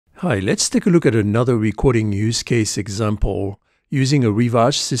Hi, let's take a look at another recording use case example using a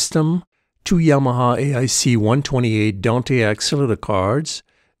Rivage system, two Yamaha AIC 128 Dante accelerator cards,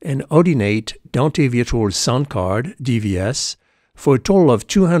 and Audinate Dante Virtual Soundcard (DVS) for a total of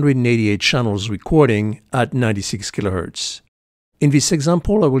 288 channels recording at 96 kHz. In this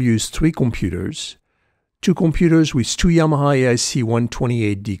example, I will use three computers, two computers with two Yamaha AIC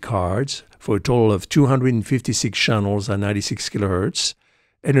 128D cards for a total of 256 channels at 96 kHz,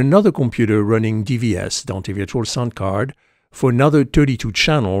 and another computer running DVS, Dante Virtual Soundcard, for another 32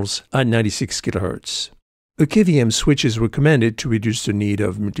 channels at 96 kHz. A KVM switch is recommended to reduce the need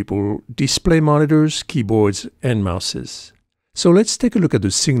of multiple display monitors, keyboards, and mouses. So let's take a look at the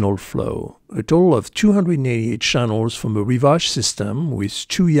signal flow. A total of 288 channels from a Rivage system with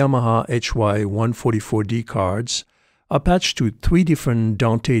two Yamaha HY 144D cards are patched to three different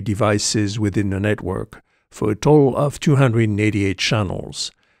Dante devices within the network, for a total of 288 channels,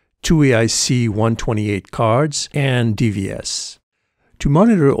 two AIC 128 cards, and DVS. To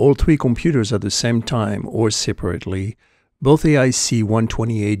monitor all three computers at the same time or separately, both AIC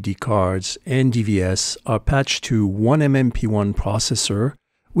 128D cards and DVS are patched to one MMP1 processor,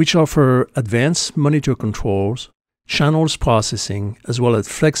 which offer advanced monitor controls, channels processing, as well as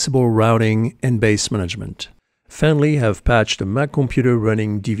flexible routing and base management. Finally, have patched a Mac computer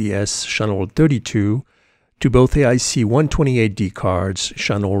running DVS channel 32 to both AIC 128D cards,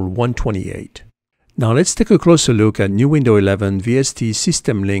 channel 128. Now let's take a closer look at Nuendo 11 VST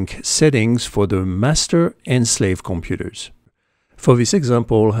System Link settings for the master and slave computers. For this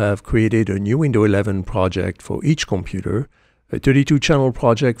example, I have created a Nuendo 11 project for each computer, a 32-channel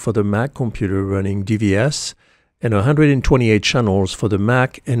project for the Mac computer running DVS, and 128 channels for the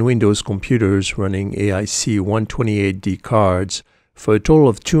Mac and Windows computers running AIC 128D cards for a total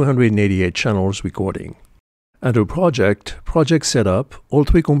of 288 channels recording. Under Project Setup, all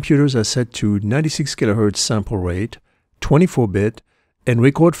three computers are set to 96 kHz sample rate, 24-bit, and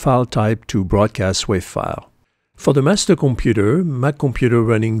record file type to broadcast WAV file. For the master computer, Mac computer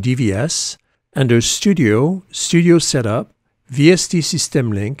running DVS, under Studio Setup, VST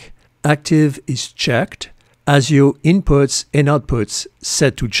System Link, Active is checked, ASIO inputs and outputs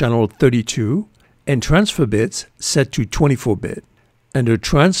set to channel 32, and transfer bits set to 24-bit. Under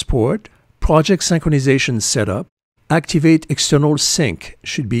Transport, Project Synchronization Setup, Activate External Sync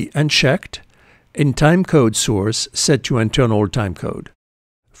should be unchecked, and Timecode Source set to internal timecode.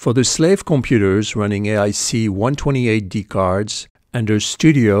 For the slave computers running AIC 128D cards, under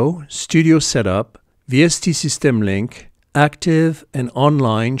Studio Setup, VST System Link, Active and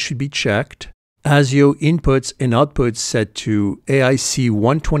Online should be checked, ASIO inputs and outputs set to AIC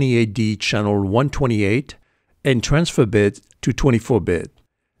 128D channel 128, and transfer bit to 24-bit.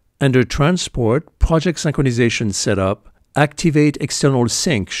 Under Transport, Project Synchronization Setup, Activate External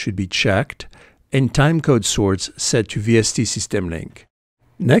Sync should be checked, and Timecode Source set to VST System Link.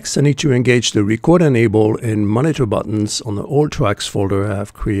 Next, I need to engage the Record Enable and Monitor buttons on the All Tracks folder I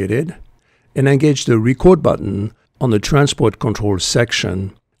have created, and engage the Record button on the Transport Control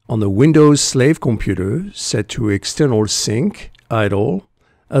section on the Windows slave computer set to External Sync, idle,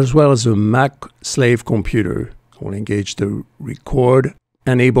 as well as the Mac slave computer. I'll engage the Record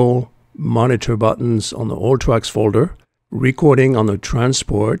Enable Monitor buttons on the All Tracks folder, recording on the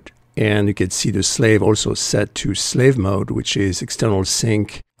Transport, and you can see the slave also set to slave mode, which is External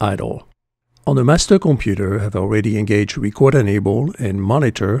Sync idle. On the master computer, I have already engaged Record Enable and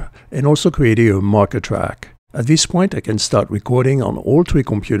Monitor, and also created a marker track. At this point, I can start recording on all three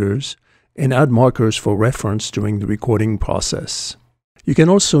computers and add markers for reference during the recording process. You can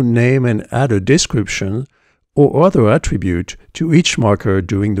also name and add a description or other attribute to each marker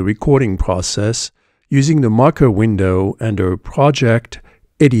during the recording process using the marker window under Project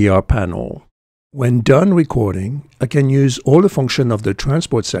ADR panel. When done recording, I can use all the functions of the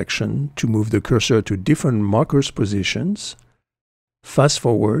transport section to move the cursor to different markers positions, fast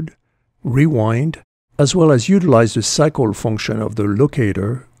forward, rewind, as well as utilize the cycle function of the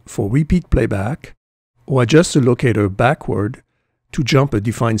locator for repeat playback, or adjust the locator backward to jump a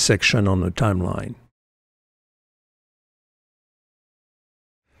defined section on the timeline.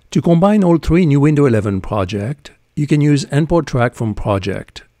 To combine all three Nuendo 11 projects, you can use Import Track from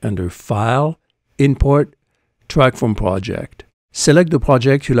Project under File, Import, Track from Project. Select the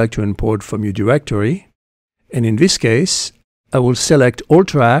project you like to import from your directory, and in this case, I will select all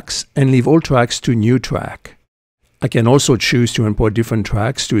tracks and leave all tracks to New Track. I can also choose to import different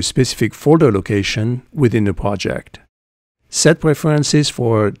tracks to a specific folder location within the project. Set preferences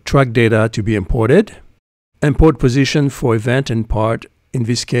for track data to be imported, import position for event and part, in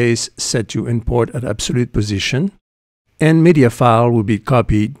this case set to import at absolute position, and media file will be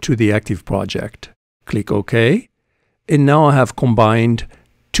copied to the active project. Click OK. And now I have combined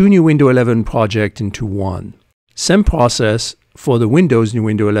two Nuendo 11 projects into one. Same process for the Windows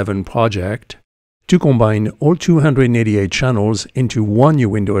Nuendo 11 project to combine all 288 channels into one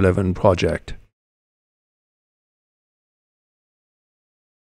Nuendo 11 project.